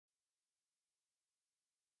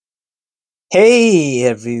Hey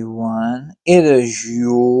everyone, it is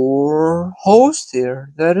your host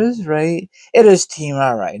here. That is right. It is Team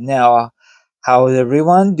Alright. Now, how is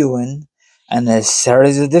everyone doing? And this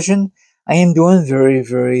Saturday's edition, I am doing very,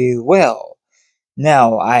 very well.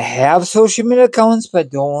 Now, I have social media accounts,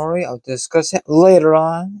 but don't worry, I'll discuss it later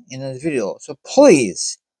on in this video. So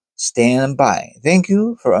please stand by. Thank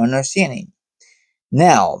you for understanding.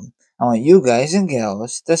 Now, I want you guys and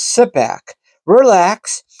gals to sit back,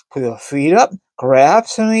 relax, put your feet up, grab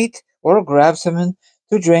some meat, or grab something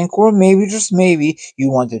to drink, or maybe, just maybe,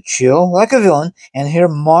 you want to chill like a villain and hear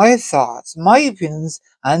my thoughts, my opinions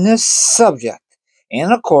on this subject.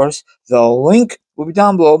 And of course, the link will be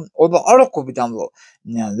down below, or the article will be down below.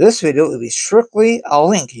 Now, this video will be strictly a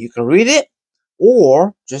link. You can read it,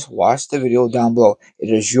 or just watch the video down below.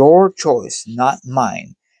 It is your choice, not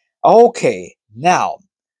mine. Okay, now,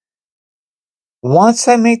 once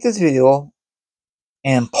I make this video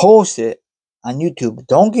and post it on YouTube,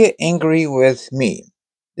 don't get angry with me.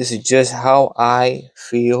 This is just how I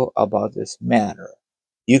feel about this matter.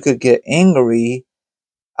 You could get angry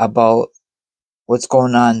about what's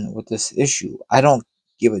going on with this issue. I don't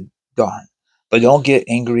give a darn. But don't get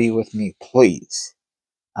angry with me, please.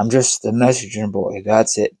 I'm just the messenger boy.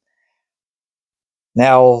 That's it.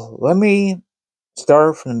 Now, let me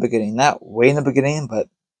start from the beginning. Not way in the beginning, but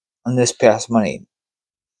on this past Monday.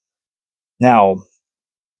 Now,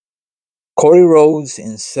 Cody Rhodes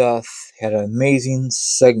and Seth had an amazing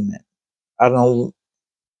segment. I don't know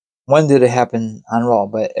when did it happen on Raw,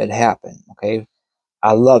 but it happened, okay?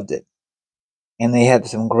 I loved it. And they had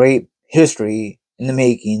some great history in the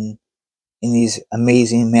making in these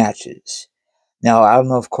amazing matches. Now, I don't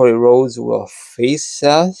know if Cody Rhodes will face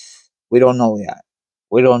Seth. We don't know yet.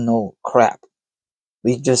 We don't know crap.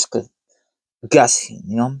 We just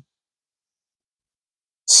guessing,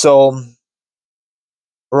 So,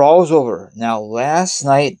 Raw's over. Now, last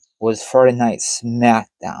night was Friday Night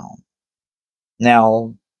SmackDown.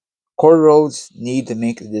 Now, Cody Rhodes need to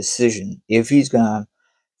make a decision if he's gonna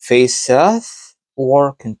face Seth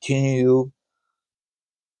or continue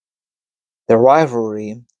the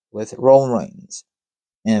rivalry with Roman Reigns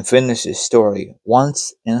and finish his story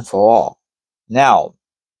once and for all. Now,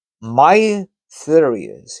 my theory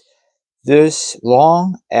is this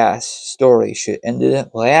long ass story should end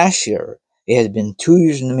it last year. It has been 2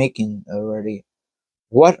 years in the making already.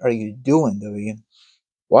 What are you doing, W?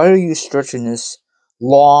 Why are you stretching this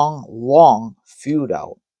long feud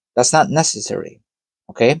out? That's not necessary.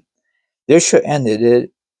 Okay? They should end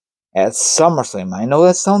it at SummerSlam. I know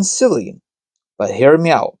that sounds silly, but hear me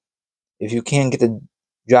out. If you can't get the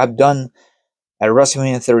job done at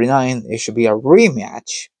WrestleMania 39, it should be a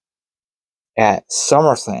rematch at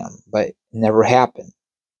SummerSlam, but it never happened.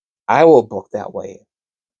 I will book that way.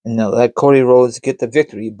 And they'll let Cody Rhodes get the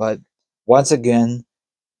victory, but once again,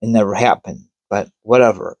 it never happened. But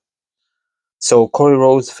whatever. So Cody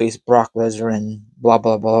Rhodes faced Brock Lesnar and blah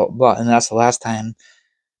blah blah blah, and that's the last time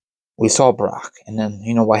we saw Brock. And then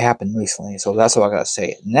you know what happened recently, so that's what I gotta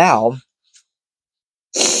say. Now,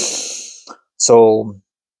 so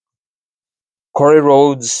Cody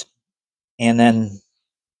Rhodes, and then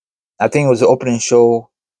I think it was the opening show.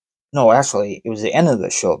 No, actually, it was the end of the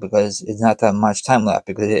show because it's not that much time left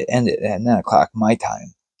because it ended at 9 o'clock my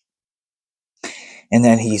time. And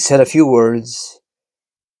then he said a few words,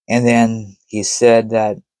 and then he said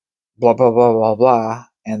that blah blah blah blah blah,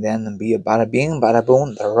 and then be bada bing, bada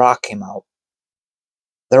boom, The Rock came out.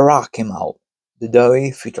 The Rock came out, the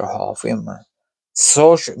WWE Future Hall of Famer.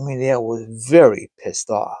 Social media was very pissed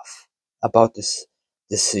off about this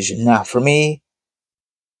decision. Now, for me,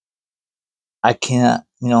 I can't,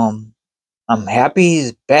 I'm happy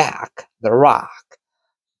he's back, The Rock,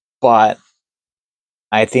 but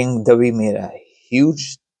I think WWE made a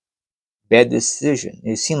huge bad decision.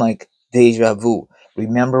 It seemed like deja vu.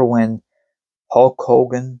 Remember when Hulk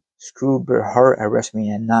Hogan screwed Bret Hart at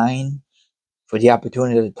WrestleMania 9 for the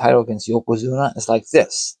opportunity of the title against Yokozuna? It's like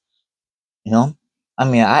this, I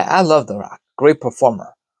mean, I love The Rock, great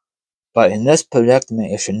performer, but in this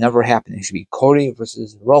predicament, it should never happen. It should be Cody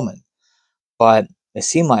versus Roman. But it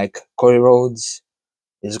seemed like Cody Rhodes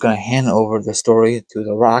is going to hand over the story to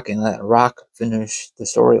The Rock and let Rock finish the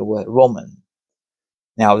story with Roman.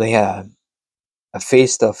 Now they had a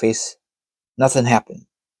face-to-face. Nothing happened,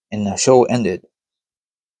 and the show ended.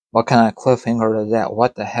 What kind of cliffhanger is that?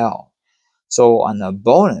 What the hell? So on the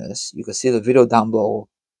bonus, you can see the video down below.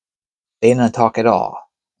 They didn't talk at all.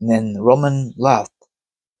 And then Roman left.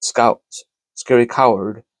 Scout, scary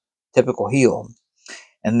coward, typical heel.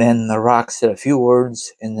 And then The Rock said a few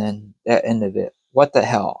words, and then that ended it. What the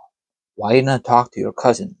hell? Why didn't I talk to your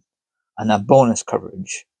cousin on a bonus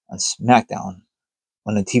coverage? on SmackDown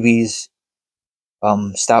when the TVs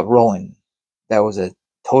stopped rolling. That was a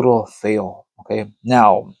total fail. Okay,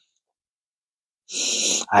 now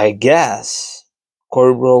I guess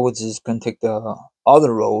Cody Rhodes is going to take the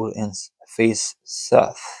other road and face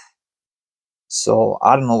Seth. So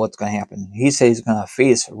I don't know what's going to happen. He says he's going to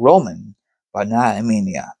face Roman, but not at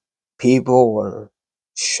Mania. People were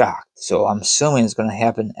shocked. So I'm assuming it's going to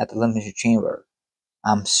happen at the Elimination Chamber.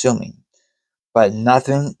 I'm assuming. But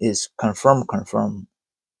nothing is confirmed.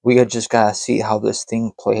 We just got to see how this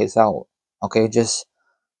thing plays out. Okay, just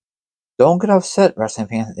don't get upset, wrestling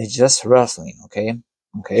fans. It's just wrestling, okay?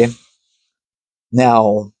 Okay?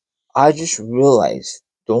 Now, I just realized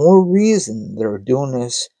the only reason they're doing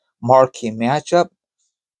this marquee matchup,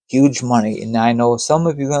 huge money. And I know some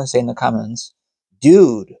of you are going to say in the comments,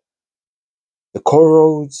 dude, the Cody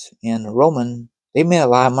Rhodes and Roman, they made a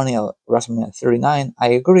lot of money at WrestleMania 39. I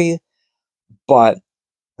agree. But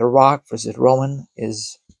The Rock versus Roman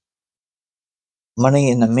is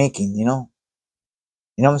money in the making, you know?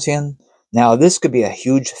 You know what I'm saying? Now, this could be a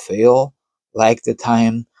huge fail, like the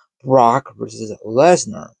time Brock versus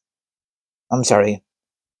Lesnar. I'm sorry,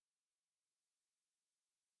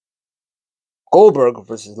 Goldberg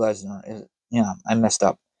versus Lesnar. Yeah, I messed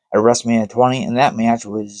up. At WrestleMania 20, and that match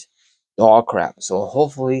was dog crap. So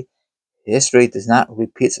hopefully, history does not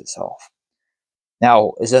repeat itself.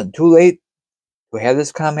 Now, is it too late to have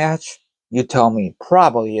this kind of match? You tell me.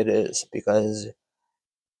 Probably it is, because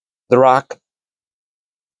The Rock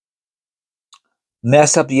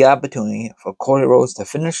messed up the opportunity for Cody Rhodes to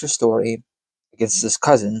finish the story against his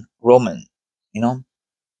cousin, Roman. You know?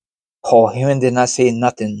 Paul Heyman did not say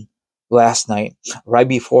nothing last night, right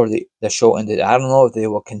before the show ended. I don't know if they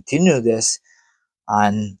will continue this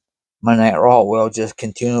on Monday Night Raw. We'll just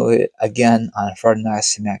continue it again on Friday Night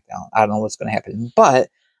SmackDown. I don't know what's going to happen. But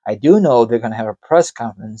I do know they're going to have a press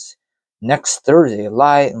conference next Thursday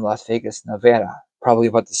live in Las Vegas, Nevada. Probably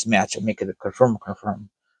about this match. I'll make it a confirm.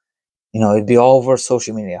 You know, it'd be all over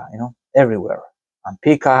social media, you know, everywhere. On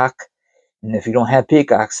Peacock. And if you don't have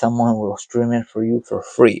Peacock, someone will stream it for you for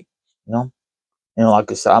free. You know?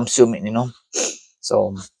 Like I said, I'm assuming, you know?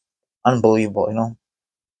 So, unbelievable, you know?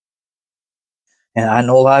 And I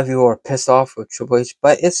know a lot of you are pissed off with Triple H,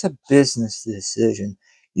 but it's a business decision.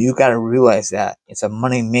 You got to realize that. It's a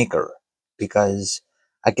money maker. Because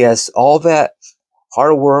I guess all that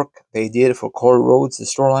hard work they did for Cody Rhodes, the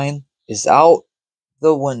storyline, is out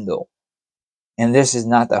the window. And this is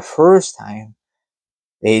not the first time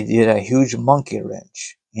they did a huge monkey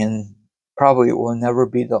wrench. And probably will never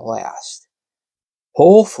be the last.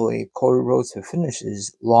 Hopefully, Cody Rhodes will finish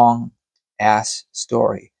his long-ass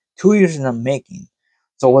story. 2 years in the making.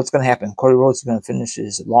 So what's going to happen? Cody Rhodes is going to finish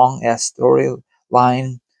his long-ass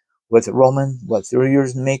storyline with Roman, 3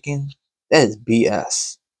 years in the making? That is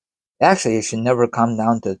BS. Actually, it should never come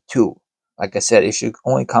down to 2. Like I said, it should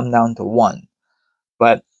only come down to 1.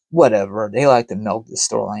 But whatever. They like to milk the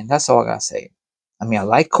storyline. That's all I got to say. I mean, I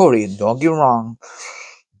like Cody, don't get me wrong.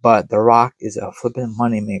 But The Rock is a flippin'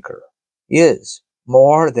 moneymaker. He is.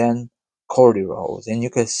 More than Cody Rhodes. And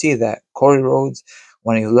you can see that Cody Rhodes,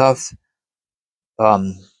 when he left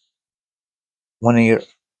when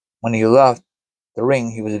he left the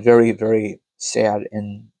ring, he was very, very sad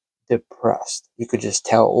and depressed. You could just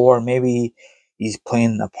tell. Or maybe he's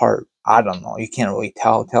playing the part. I don't know. You can't really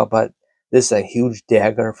tell, but this is a huge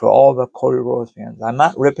dagger for all the Cody Rhodes fans. I'm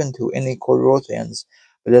not ripping to any Cody Rhodes fans,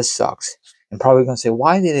 but this sucks. And probably gonna say,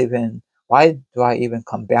 why do I even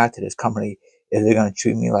come back to this company if they're gonna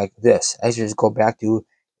treat me like this? I should just go back to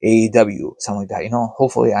AEW, something like that. You know,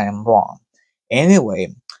 hopefully I am wrong.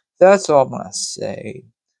 Anyway, that's all I'm gonna say.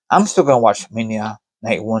 I'm still gonna watch Mania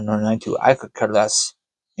Night 1 or Night 2. I could care less.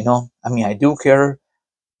 You know, I mean, I do care.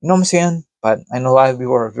 You know what I'm saying? But I know a lot of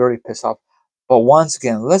people are very pissed off. But once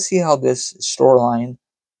again, let's see how this storyline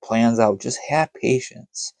plans out. Just have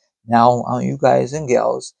patience. Now, on you guys and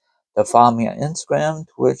gals to follow me on Instagram,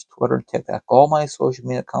 Twitch, Twitter, TikTok. All my social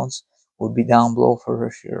media accounts will be down below for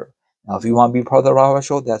sure. Now, if you want to be part of the Raw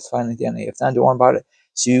Show, that's fine again. If not, don't worry about it.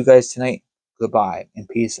 See you guys tonight. Goodbye and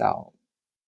peace out.